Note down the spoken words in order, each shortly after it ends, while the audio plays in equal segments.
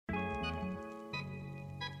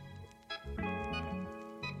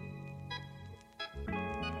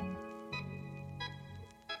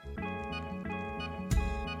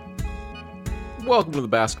Welcome to the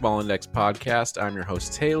Basketball Index podcast. I'm your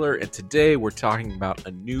host, Taylor, and today we're talking about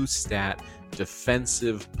a new stat,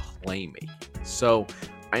 defensive playmaking. So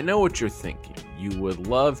I know what you're thinking. You would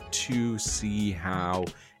love to see how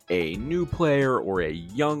a new player or a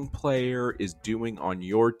young player is doing on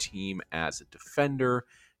your team as a defender.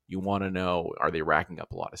 You want to know, are they racking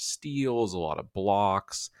up a lot of steals, a lot of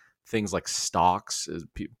blocks, things like stocks?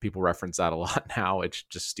 People reference that a lot now. It's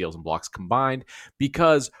just steals and blocks combined,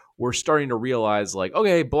 because we're starting to realize, like,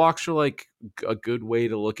 okay, blocks are like a good way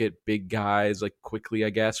to look at big guys, like, quickly,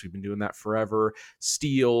 I guess. We've been doing that forever.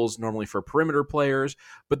 Steals, normally for perimeter players.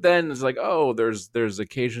 But then it's like, oh, there's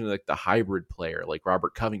occasionally like the hybrid player, like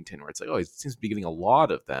Robert Covington, where it's like, oh, he seems to be getting a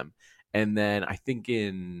lot of them. And then I think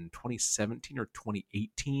in 2017 or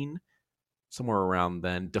 2018, somewhere around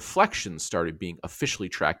then, deflections started being officially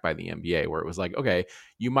tracked by the NBA, where it was like, okay,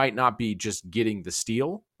 you might not be just getting the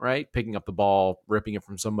steal, right? Picking up the ball, ripping it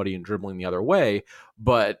from somebody and dribbling the other way,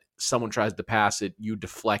 but someone tries to pass it, you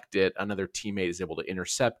deflect it, another teammate is able to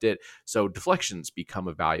intercept it. So deflections become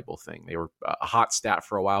a valuable thing. They were a hot stat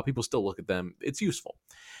for a while. People still look at them. It's useful.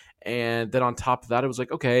 And then on top of that, it was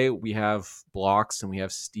like, okay, we have blocks and we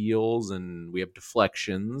have steals and we have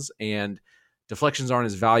deflections, and deflections aren't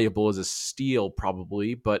as valuable as a steal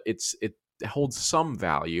probably, but it holds some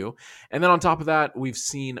value. And then on top of that, we've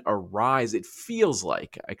seen a rise. It feels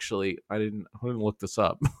like, actually, I didn't look this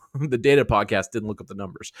up. The data podcast didn't look up the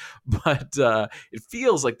numbers, but it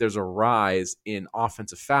feels like there's a rise in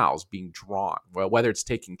offensive fouls being drawn. Well, whether it's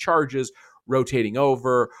taking charges, rotating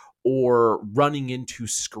over, or running into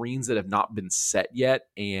screens that have not been set yet,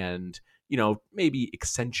 and maybe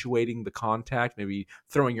accentuating the contact, maybe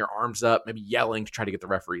throwing your arms up, maybe yelling to try to get the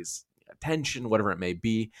referee's attention, whatever it may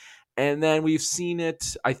be. And then we've seen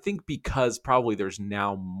it, I think, because probably there's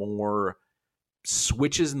now more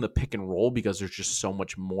switches in the pick and roll, because there's just so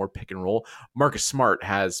much more pick and roll. Marcus Smart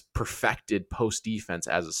has perfected post defense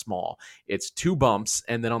as a small. It's 2 bumps,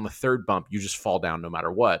 and then on the third bump, you just fall down no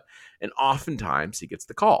matter what. And oftentimes he gets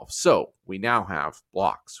the call. So we now have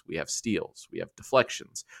blocks, we have steals, we have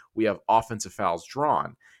deflections, we have offensive fouls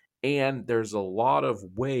drawn. And there's a lot of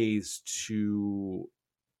ways to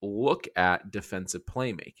look at defensive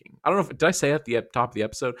playmaking. I don't know did I say at the top of the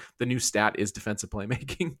episode, the new stat is defensive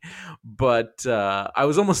playmaking? But I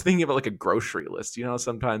was almost thinking about like a grocery list.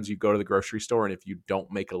 Sometimes you go to the grocery store, and if you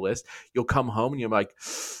don't make a list, you'll come home and you're like,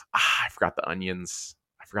 I forgot the onions.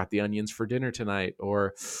 I forgot the onions for dinner tonight.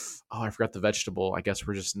 Or, oh, I forgot the vegetable. I guess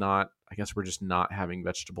we're just not having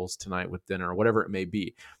vegetables tonight with dinner, or whatever it may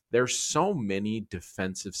be. There's so many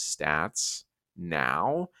defensive stats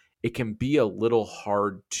now, it can be a little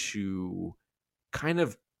hard to kind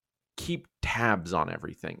of keep tabs on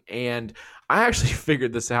everything. And I actually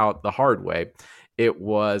figured this out the hard way. It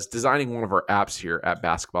was designing one of our apps here at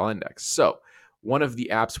Basketball Index. So one of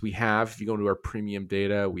the apps we have, if you go into our premium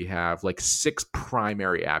data, we have like 6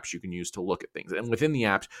 primary apps you can use to look at things. And within the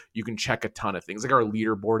apps, you can check a ton of things. Like our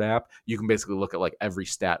leaderboard app, you can basically look at like every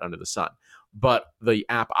stat under the sun. But the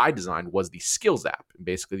app I designed was the skills app. And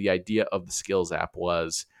basically the idea of the skills app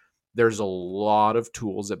was, there's a lot of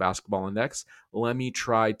tools at Basketball Index. Let me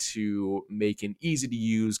try to make an easy to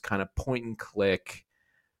use kind of point and click.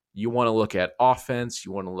 You want to look at offense,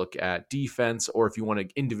 you want to look at defense, or if you want to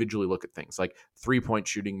individually look at things like 3-point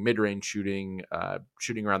shooting, mid-range shooting,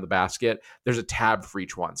 shooting around the basket, there's a tab for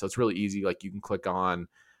each one. So it's really easy. Like, you can click on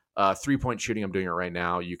 3-point shooting. I'm doing it right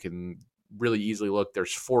now. You can really easily look.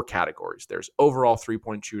 There's 4 categories. There's overall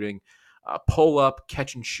 3-point shooting, pull up,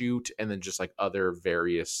 catch and shoot, and then just like other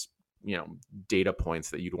various data points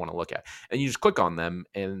that you'd want to look at. And you just click on them,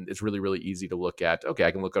 and it's really, really easy to look at. Okay, I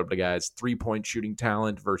can look up the guy's 3-point shooting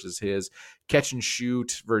talent versus his catch and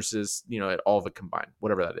shoot versus, at all of it combined,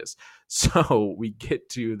 whatever that is. So we get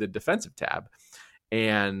to the defensive tab,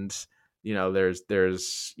 and,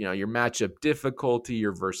 there's your matchup difficulty,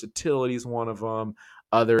 your versatility is one of them.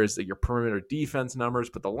 Others that your perimeter defense numbers,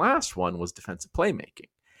 but the last one was defensive playmaking.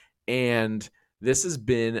 And this has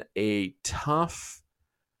been a tough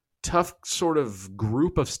sort of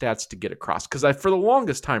group of stats to get across, because for the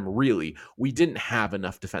longest time, really, we didn't have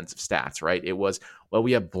enough defensive stats, right? It was, well,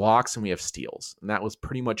 we have blocks and we have steals, and that was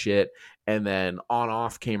pretty much it. And then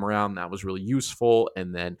on-off came around, that was really useful.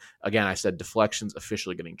 And then again, I said deflections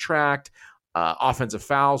officially getting tracked. Offensive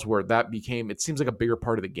fouls, where that became, it seems like a bigger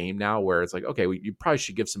part of the game now, where it's like, okay, you probably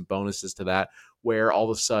should give some bonuses to that, where all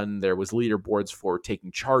of a sudden there was leaderboards for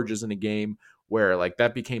taking charges in a game, where like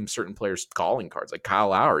that became certain players' calling cards, like Kyle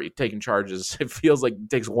Lowry taking charges. It feels like it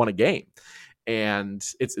takes 1 a game. And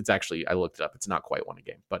it's actually, I looked it up, it's not quite 1 a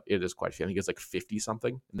game, but it is quite a few. I think it's like 50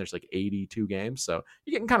 something, and there's like 82 games. So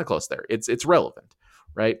you're getting kind of close there. It's relevant,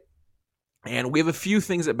 right? And we have a few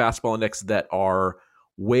things at Basketball Index that are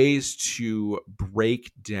ways to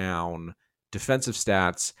break down defensive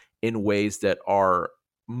stats in ways that are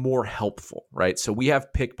more helpful, right? So we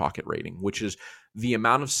have pickpocket rating, which is the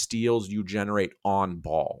amount of steals you generate on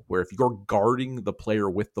ball, where if you're guarding the player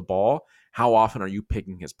with the ball, how often are you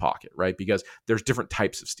picking his pocket, right? Because there's different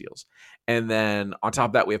types of steals. And then on top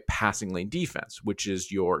of that, we have passing lane defense, which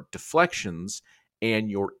is your deflections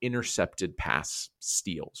and your intercepted pass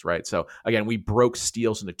steals, right? So again, we broke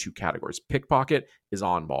steals into two categories. Pickpocket is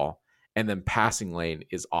on ball, and then passing lane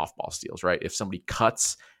is off ball steals, right? If somebody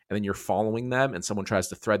cuts and then you're following them and someone tries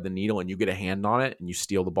to thread the needle and you get a hand on it and you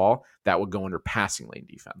steal the ball, that would go under passing lane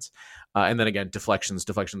defense. And then again,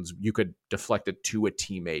 deflections, you could deflect it to a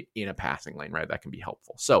teammate in a passing lane, right? That can be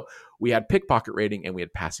helpful. So we had pickpocket rating and we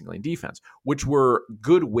had passing lane defense, which were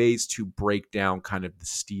good ways to break down kind of the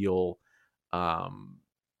steal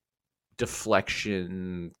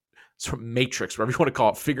deflection sort of matrix, whatever you want to call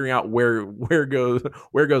it, figuring out where goes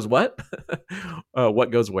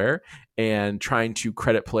what goes where, and trying to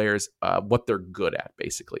credit players what they're good at,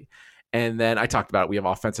 basically. And then I talked about it. We have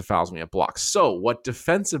offensive fouls and we have blocks. So what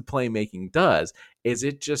defensive playmaking does is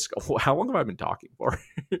it just, how long have I been talking for?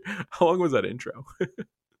 How long was that intro?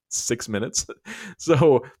 6 minutes.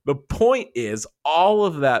 So the point is, all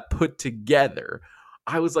of that put together,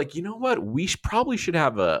 I was like, you know what? We probably should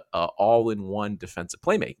have a all-in-one defensive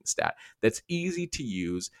playmaking stat that's easy to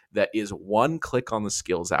use, that is one click on the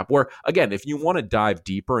skills app. Where, again, if you want to dive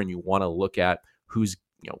deeper and you want to look at who's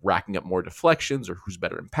racking up more deflections or who's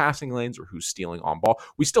better in passing lanes or who's stealing on ball,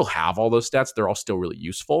 we still have all those stats. They're all still really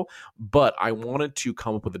useful. But I wanted to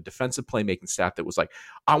come up with a defensive playmaking stat that was like,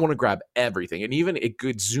 I want to grab everything. And even it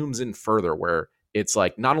good zooms in further, where it's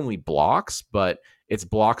like not only blocks, but it's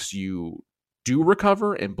blocks you do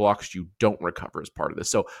recover and blocks you don't recover as part of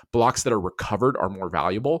this. So blocks that are recovered are more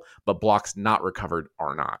valuable, but blocks not recovered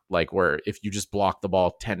are not. Like, where if you just block the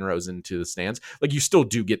ball 10 rows into the stands, like, you still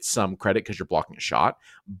do get some credit because you're blocking a shot,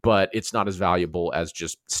 but it's not as valuable as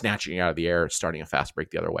just snatching it out of the air, starting a fast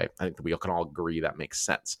break the other way. I think that we can all agree that makes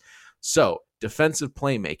sense. So defensive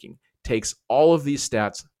playmaking takes all of these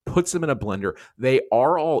stats, puts them in a blender. They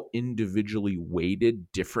are all individually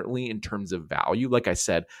weighted differently in terms of value. Like I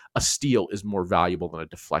said, a steal is more valuable than a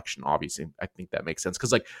deflection. Obviously, I think that makes sense,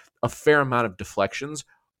 because like a fair amount of deflections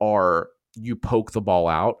are you poke the ball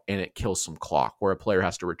out and it kills some clock, where a player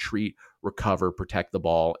has to retreat, recover, protect the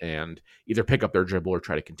ball, and either pick up their dribble or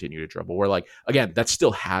try to continue to dribble. Where, like, again, that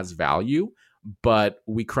still has value, but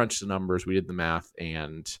we crunched the numbers, we did the math,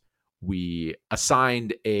 and we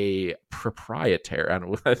assigned a proprietary, I don't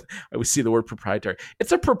know, I always see the word proprietary.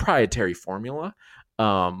 It's a proprietary formula.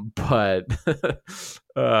 But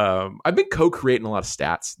I've been co-creating a lot of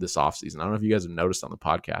stats this offseason. I don't know if you guys have noticed on the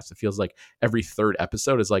podcast. It feels like every third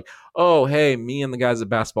episode is like, oh, hey, me and the guys at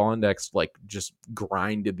Basketball Index like just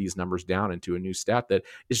grinded these numbers down into a new stat that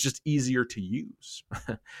is just easier to use.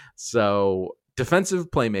 So defensive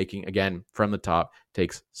playmaking, again, from the top,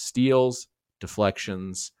 takes steals,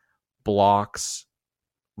 deflections, blocks,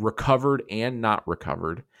 recovered and not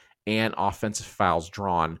recovered, and offensive fouls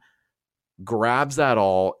drawn, grabs that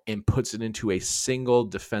all and puts it into a single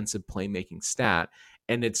defensive playmaking stat.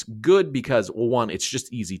 And it's good because, well, one, it's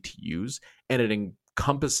just easy to use, and it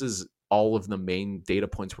encompasses all of the main data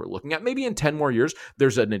points we're looking at. Maybe in 10 more years,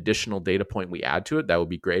 there's an additional data point we add to it. That would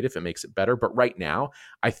be great if it makes it better. But right now,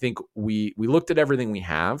 I think we looked at everything we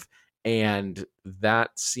have, and that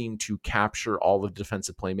seemed to capture all of the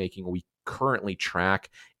defensive playmaking we currently track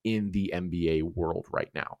in the NBA world right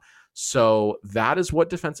now. So that is what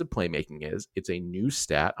defensive playmaking is. It's a new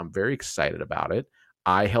stat. I'm very excited about it.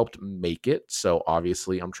 I helped make it. So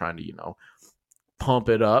obviously I'm trying to, pump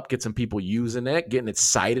it up, get some people using it, getting it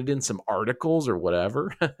cited in some articles or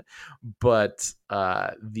whatever. But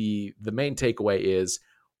the main takeaway is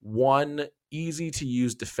one easy to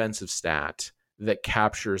use defensive stat that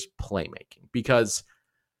captures playmaking, because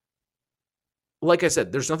like I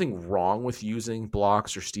said, there's nothing wrong with using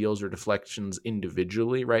blocks or steals or deflections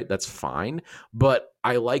individually, right? That's fine. But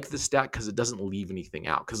I like the stat because it doesn't leave anything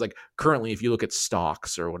out. Because like currently, if you look at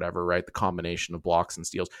stocks or whatever, right, the combination of blocks and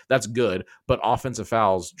steals, that's good. But offensive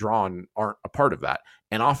fouls drawn aren't a part of that.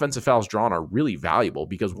 And offensive fouls drawn are really valuable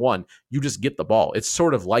because, one, you just get the ball. It's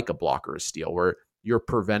sort of like a block or a steal where you're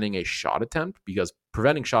preventing a shot attempt, because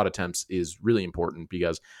preventing shot attempts is really important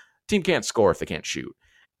because team can't score if they can't shoot.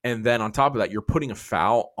 And then on top of that, you're putting a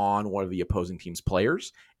foul on one of the opposing team's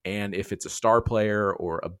players. And if it's a star player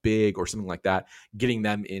or a big or something like that, getting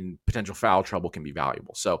them in potential foul trouble can be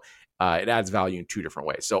valuable. So it adds value in two different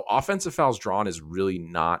ways. So offensive fouls drawn is really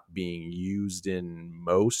not being used in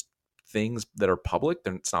most things that are public,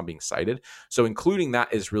 then it's not being cited. So including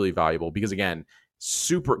that is really valuable because, again,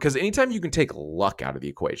 because anytime you can take luck out of the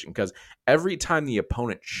equation, because every time the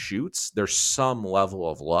opponent shoots, there's some level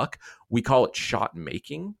of luck. We call it shot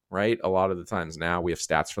making, right? A lot of the times now we have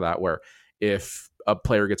stats for that, where if a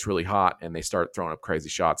player gets really hot and they start throwing up crazy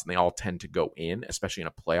shots and they all tend to go in, especially in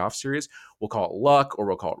a playoff series, we'll call it luck, or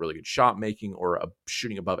we'll call it really good shot making, or a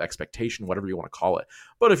shooting above expectation, whatever you want to call it.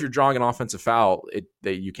 But if you're drawing an offensive foul,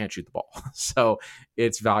 you can't shoot the ball. So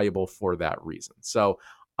it's valuable for that reason. So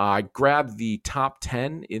I grabbed the top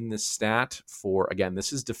 10 in this stat for, again,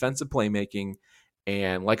 this is defensive playmaking.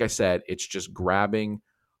 And like I said, it's just grabbing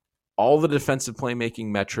all the defensive playmaking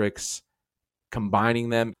metrics, combining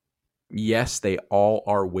them. Yes, they all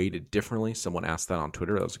are weighted differently. Someone asked that on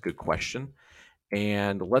Twitter. That was a good question.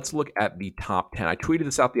 And let's look at the top 10. I tweeted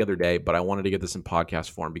this out the other day, but I wanted to get this in podcast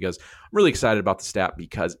form because I'm really excited about the stat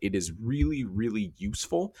because it is really, really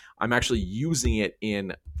useful. I'm actually using it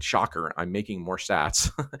in Shocker. I'm making more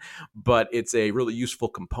stats, but it's a really useful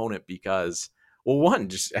component because, well, one,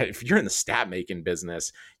 just if you're in the stat making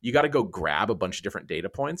business, you got to go grab a bunch of different data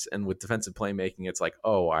points. And with defensive playmaking, it's like,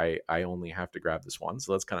 oh, I only have to grab this one.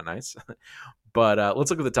 So that's kind of nice. But let's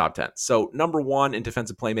look at the top 10. So number one in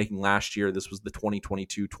defensive playmaking last year, this was the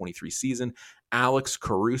 2022-23 season, Alex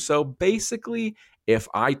Caruso. Basically, if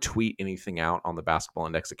I tweet anything out on the Basketball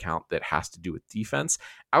Index account that has to do with defense,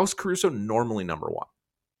 Alex Caruso normally number one.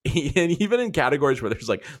 And even in categories where there's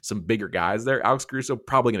like some bigger guys there, Alex Caruso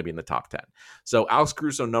probably going to be in the top 10. So Alex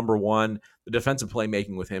Caruso, number one, the defensive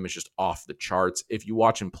playmaking with him is just off the charts. If you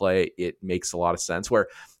watch him play, it makes a lot of sense. Where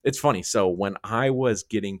it's funny. So when I was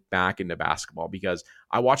getting back into basketball, because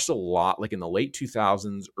I watched a lot like in the late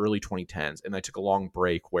 2000s, early 2010s, and I took a long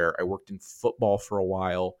break where I worked in football for a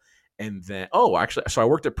while. And then, so I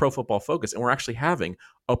worked at Pro Football Focus, and we're actually having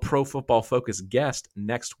a Pro Football Focus guest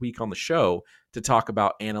next week on the show to talk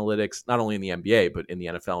about analytics, not only in the NBA, but in the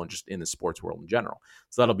NFL and just in the sports world in general.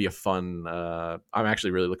 So that'll be a fun, I'm actually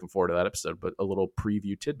really looking forward to that episode, but a little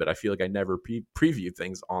preview tidbit. I feel like I never preview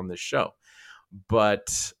things on this show.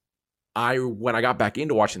 But when I got back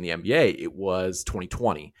into watching the NBA, it was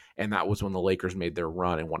 2020, and that was when the Lakers made their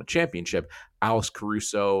run and won a championship. Alex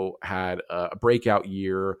Caruso had a breakout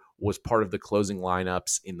year, was part of the closing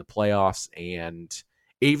lineups in the playoffs, and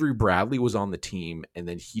Avery Bradley was on the team, and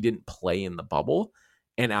then he didn't play in the bubble,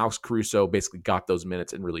 and Alex Caruso basically got those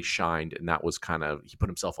minutes and really shined, and that was he put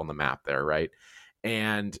himself on the map there, right?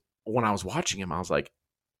 And when I was watching him, I was like,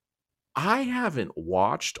 I haven't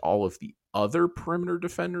watched all of the other perimeter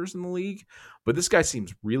defenders in the league, but this guy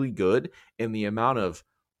seems really good in the amount of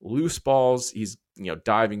loose balls he's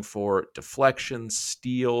diving for, deflections,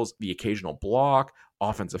 steals, the occasional block,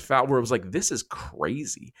 offensive foul, where it was like, this is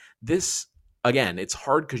crazy. This, again, it's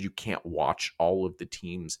hard because you can't watch all of the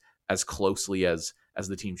teams as closely as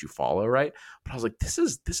the teams you follow, right? But I was like, this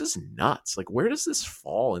is nuts. Like, where does this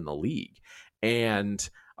fall in the league? And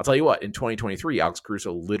I'll tell you what, in 2023, Alex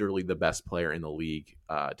Caruso, literally the best player in the league,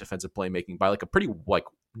 defensive playmaking by like a pretty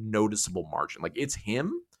noticeable margin. Like, it's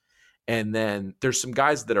him. And then there's some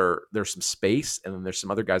guys there's some space, and then there's some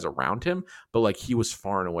other guys around him. But like, he was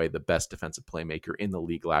far and away the best defensive playmaker in the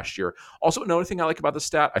league last year. Also, another thing I like about the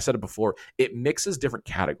stat, I said it before, it mixes different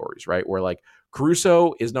categories, right? Where like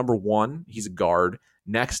Caruso is number one, he's a guard.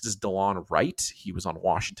 Next is DeLon Wright. He was on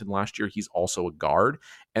Washington last year. He's also a guard.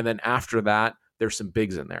 And then after that, there's some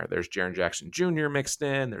bigs in there. There's Jaren Jackson Jr. mixed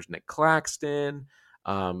in. There's Nick Claxton.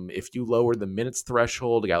 If you lower the minutes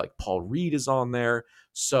threshold, a guy like Paul Reed is on there.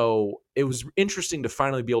 So it was interesting to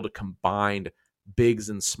finally be able to combine bigs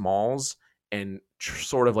and smalls and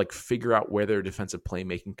sort of like figure out where their defensive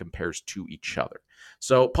playmaking compares to each other.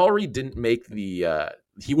 So Paul Reed didn't make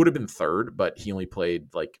he would have been third, but he only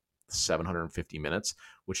played like 750 minutes,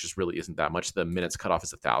 which just really isn't that much. The minutes cutoff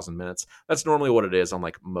is 1,000 minutes. That's normally what it is on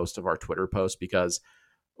like most of our Twitter posts, because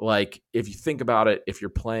like, if you think about it, if you're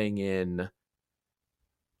playing in,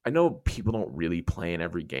 I know people don't really play in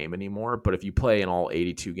every game anymore, but if you play in all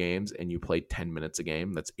 82 games and you play 10 minutes a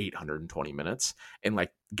game, that's 820 minutes. And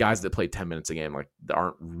like, guys that play 10 minutes a game, like,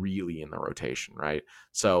 aren't really in the rotation, right?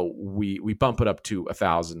 So we bump it up to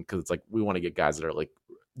 1,000 because it's like, we want to get guys that are like,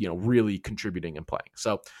 really contributing and playing.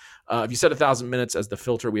 So if you set 1,000 minutes as the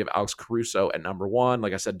filter, we have Alex Caruso at number one.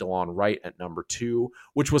 Like I said, DeLon Wright at number two,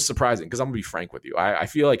 which was surprising because I'm going to be frank with you. I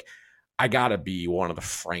feel like I got to be one of the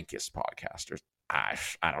frankest podcasters. I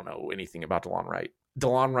don't know anything about DeLon Wright.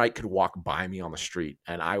 DeLon Wright could walk by me on the street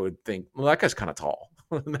and I would think, well, that guy's kind of tall.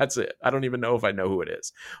 That's it. I don't even know if I know who it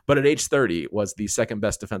is. But at age 30, was the second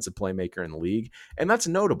best defensive playmaker in the league. And that's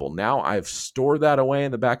notable. Now I've stored that away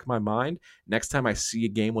in the back of my mind. Next time I see a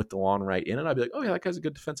game with DeLon Wright in it, I'll be like, oh, yeah, that guy's a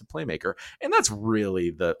good defensive playmaker. And that's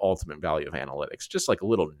really the ultimate value of analytics, just like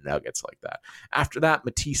little nuggets like that. After that,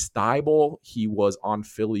 Matisse Thybulle, he was on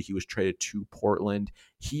Philly. He was traded to Portland.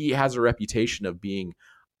 He has a reputation of being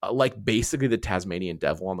like basically the Tasmanian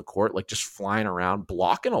devil on the court, like just flying around,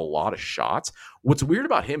 blocking a lot of shots. What's weird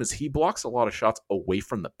about him is he blocks a lot of shots away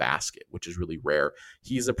from the basket, which is really rare.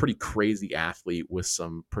 He's a pretty crazy athlete with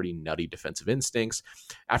some pretty nutty defensive instincts.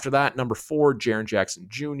 After that, number 4, Jaren Jackson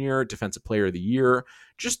Jr., Defensive Player of the Year.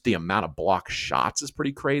 Just the amount of block shots is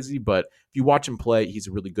pretty crazy, but if you watch him play, he's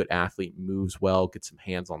a really good athlete, moves well, gets some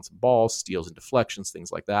hands on some balls, steals and deflections,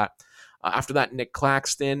 things like that. After that, Nick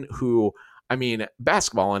Claxton, who, I mean,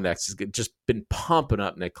 Basketball Index has just been pumping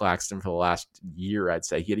up Nick Claxton for the last year, I'd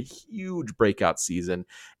say. He had a huge breakout season,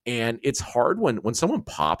 and it's hard when someone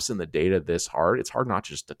pops in the data this hard, it's hard not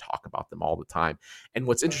just to talk about them all the time. And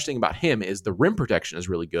what's interesting about him is the rim protection is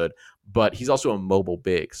really good, but he's also a mobile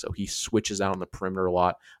big, so he switches out on the perimeter a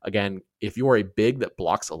lot. Again, if you are a big that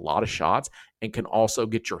blocks a lot of shots and can also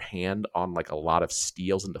get your hand on like a lot of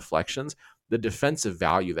steals and deflections, the defensive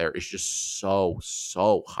value there is just so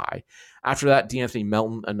high. After that, D'Anthony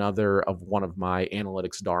Melton, another of one of my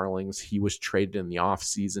analytics darlings. He was traded in the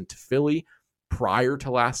offseason to Philly. Prior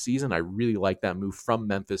to last season, I really liked that move from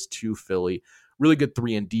Memphis to Philly. Really good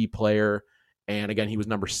 3-and-D player. And again, he was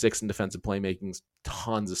number 6 in defensive playmaking,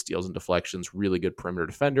 tons of steals and deflections, really good perimeter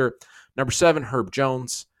defender. Number 7, Herb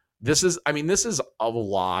Jones. This is a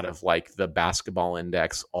lot of like the Basketball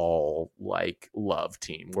Index all like love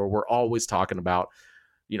team where we're always talking about,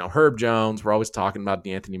 Herb Jones. We're always talking about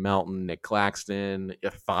D'Anthony Melton, Nick Claxton,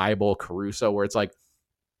 Thybulle, Caruso, where it's like,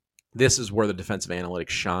 this is where the defensive analytics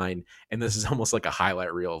shine. And this is almost like a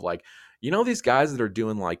highlight reel of like, these guys that are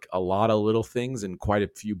doing like a lot of little things and quite a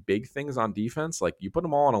few big things on defense, like you put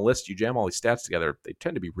them all on a list, you jam all these stats together, they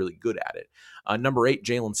tend to be really good at it. Number 8,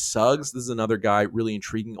 Jalen Suggs. This is another guy really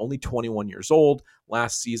intriguing, only 21 years old,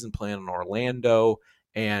 last season playing in Orlando,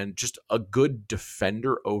 and just a good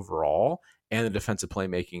defender overall, and the defensive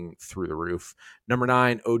playmaking through the roof. Number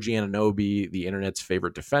 9, OG Anunoby, the internet's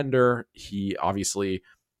favorite defender. He obviously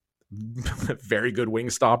very good wing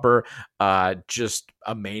stopper, just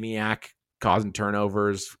a maniac, causing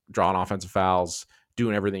turnovers, drawing offensive fouls,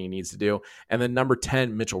 doing everything he needs to do. And then number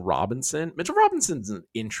 10, Mitchell Robinson. Mitchell Robinson's an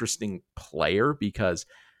interesting player because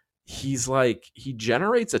he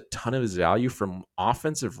generates a ton of his value from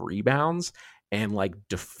offensive rebounds and like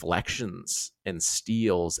deflections and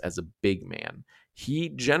steals as a big man. He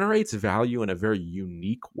generates value in a very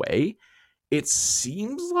unique way. It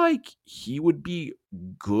seems like he would be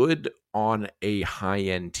good on a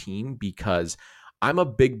high-end team because I'm a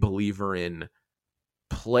big believer in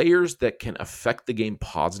players that can affect the game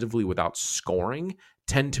positively without scoring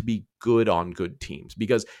tend to be good on good teams,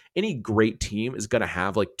 because any great team is going to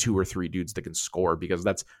have like 2 or 3 dudes that can score, because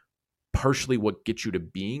that's partially what gets you to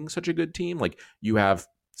being such a good team. Like you have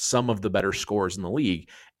some of the better scorers in the league,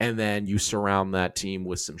 and then you surround that team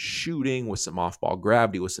with some shooting, with some off-ball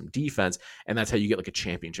gravity, with some defense, and that's how you get like a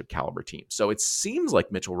championship caliber team. So it seems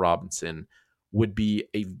like Mitchell Robinson would be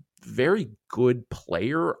a very good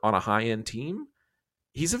player on a high-end team.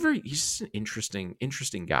 He's just an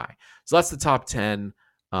interesting guy. So that's the top 10.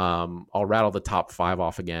 I'll rattle the top 5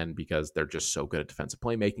 off again because they're just so good at defensive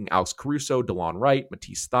playmaking. Alex Caruso, DeLon Wright,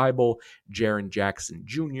 Matisse Thybulle, Jaren Jackson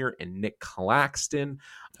Jr., and Nick Claxton.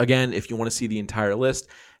 Again, if you want to see the entire list,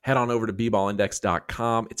 head on over to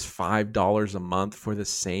bballindex.com. It's $5 a month for the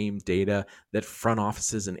same data that front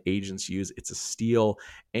offices and agents use. It's a steal,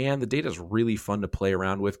 and the data is really fun to play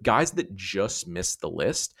around with. Guys that just missed the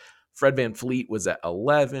list: Fred VanVleet was at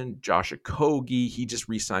 11. Josh Okogie, he just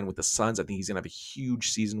re-signed with the Suns. I think he's going to have a huge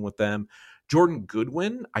season with them. Jordan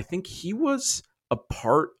Goodwin, I think he was a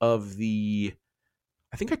part of I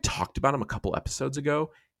think I talked about him a couple episodes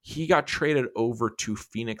ago. He got traded over to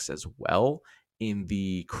Phoenix as well in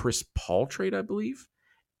the Chris Paul trade, I believe.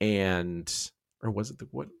 Or was it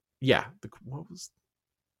what? Yeah,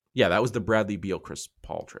 that was the Bradley Beal Chris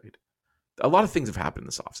Paul trade. A lot of things have happened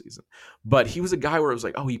this offseason, but he was a guy where it was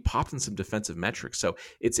like, oh, he popped in some defensive metrics. So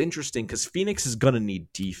it's interesting because Phoenix is going to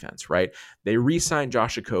need defense, right? They re-signed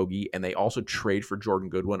Josh Okogie, and they also trade for Jordan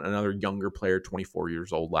Goodwin, another younger player, 24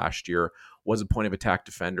 years old last year, was a point of attack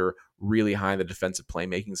defender, really high in the defensive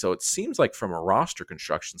playmaking. So it seems like from a roster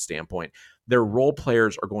construction standpoint, their role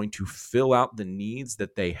players are going to fill out the needs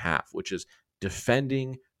that they have, which is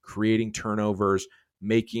defending, creating turnovers,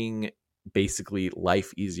 making basically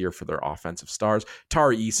life easier for their offensive stars.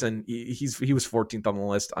 Tari Eason, he was 14th on the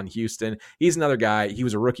list on Houston. He's another guy. He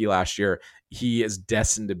was a rookie last year. He is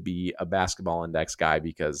destined to be a basketball index guy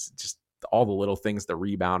because just all the little things, the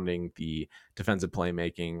rebounding, the defensive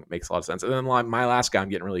playmaking makes a lot of sense. And then my last guy I'm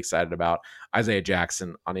getting really excited about, Isaiah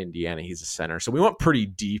Jackson on Indiana. He's a center. So we went pretty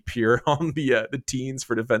deep here on the teens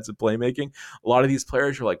for defensive playmaking. A lot of these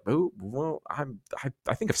players are like, oh, well,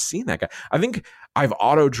 I think I've seen that guy. I think I've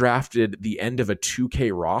auto drafted the end of a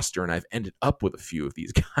 2K roster and I've ended up with a few of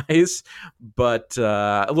these guys. But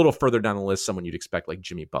a little further down the list, someone you'd expect like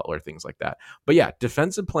Jimmy Butler, things like that. But yeah,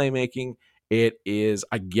 defensive playmaking. It is,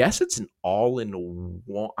 I guess it's an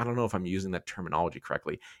all-in-one. I don't know if I'm using that terminology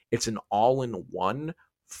correctly. It's an all-in-one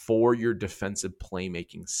for your defensive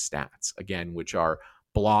playmaking stats, again, which are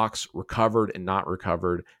blocks, recovered and not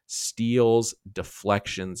recovered, steals,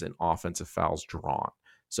 deflections, and offensive fouls drawn.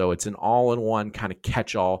 So it's an all-in-one kind of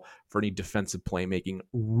catch-all for any defensive playmaking.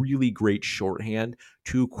 Really great shorthand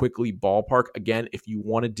to quickly ballpark. Again, if you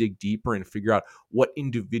want to dig deeper and figure out what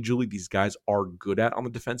individually these guys are good at on the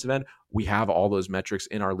defensive end, we have all those metrics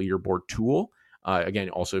in our leaderboard tool. Again,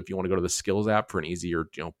 also, if you want to go to the skills app for an easier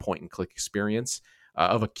point-and-click experience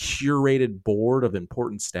of a curated board of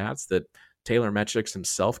important stats that Taylor Metrics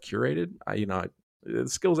himself curated, the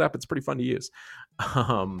skills app, it's pretty fun to use.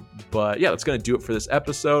 But yeah, that's going to do it for this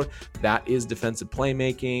episode. That is defensive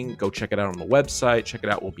playmaking. Go check it out on the website. Check it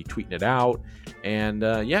out. We'll be tweeting it out. And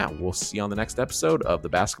yeah, we'll see you on the next episode of the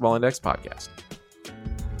Basketball Index podcast.